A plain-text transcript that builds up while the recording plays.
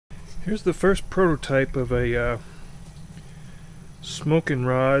Here's the first prototype of a smoking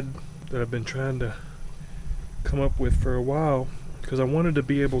rod that I've been trying to come up with for a while, because I wanted to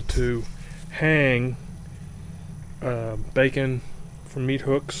be able to hang bacon from meat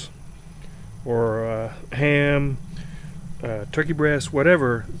hooks or ham, turkey breast,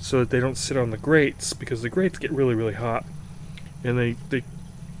 whatever, so that they don't sit on the grates, because the grates get really hot and they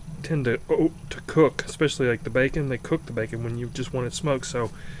tend to cook, especially like the bacon. They cook the bacon when you just want it smoked. So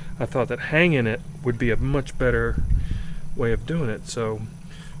I thought that hanging it would be a much better way of doing it. So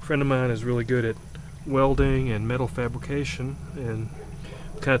a friend of mine is really good at welding and metal fabrication, and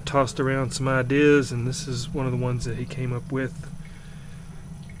kind of tossed around some ideas, and this is one of the ones that he came up with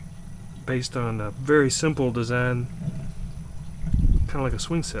based on a very simple design, kind of like a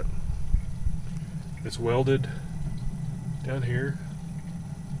swing set. It's welded down here,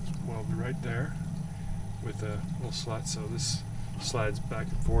 it's welded right there with a little slot, so this slides back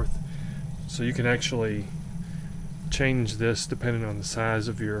and forth, so you can actually change this depending on the size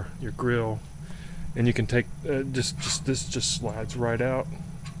of your grill, and you can take this just slides right out,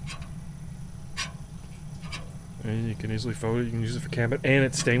 and you can easily fold it. You can use it for camping, and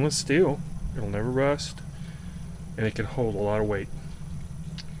it's stainless steel, it'll never rust, and it can hold a lot of weight.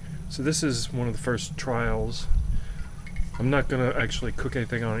 So this is one of the first trials. I'm not going to actually cook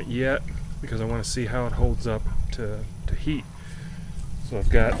anything on it yet, because I want to see how it holds up to heat. So I've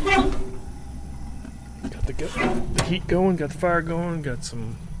got the heat going, got the fire going, got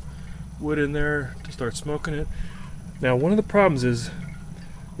some wood in there to start smoking it. Now, one of the problems is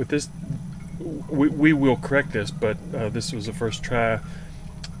with this, we will correct this, but this was the first try.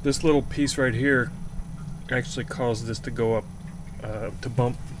 This little piece right here actually caused this to go up, to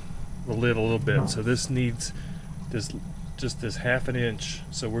bump the lid a little bit. So this needs just this ½ an inch.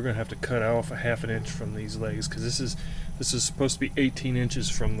 So we're going to have to cut off a ½ an inch from these legs, because this is supposed to be 18 inches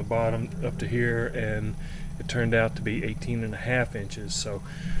from the bottom up to here, and it turned out to be 18.5 inches. So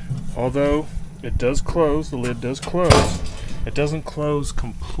although it does close, the lid does close, it doesn't close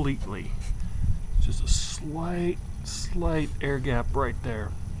completely. Just a slight air gap right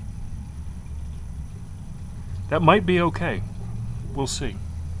there. That might be okay. We'll see.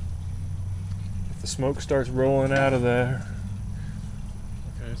 If the smoke starts rolling out of there,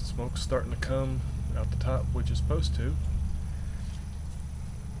 okay, the smoke's starting to come out the top, which it's supposed to.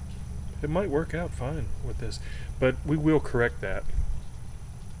 It might work out fine with this, but we will correct that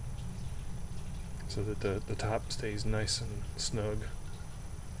so that the top stays nice and snug.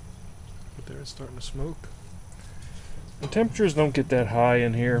 But there, it's starting to smoke. The temperatures don't get that high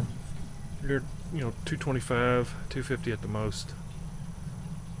in here. They're 225, 250 at the most.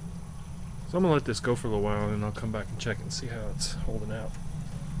 So I'm gonna let this go for a little while, and then I'll come back and check it and see how it's holding out.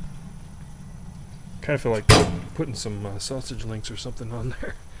 Kind of feel like putting some sausage links or something on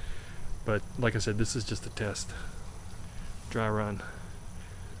there. But like I said, this is just a test. Dry run.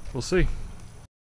 We'll see.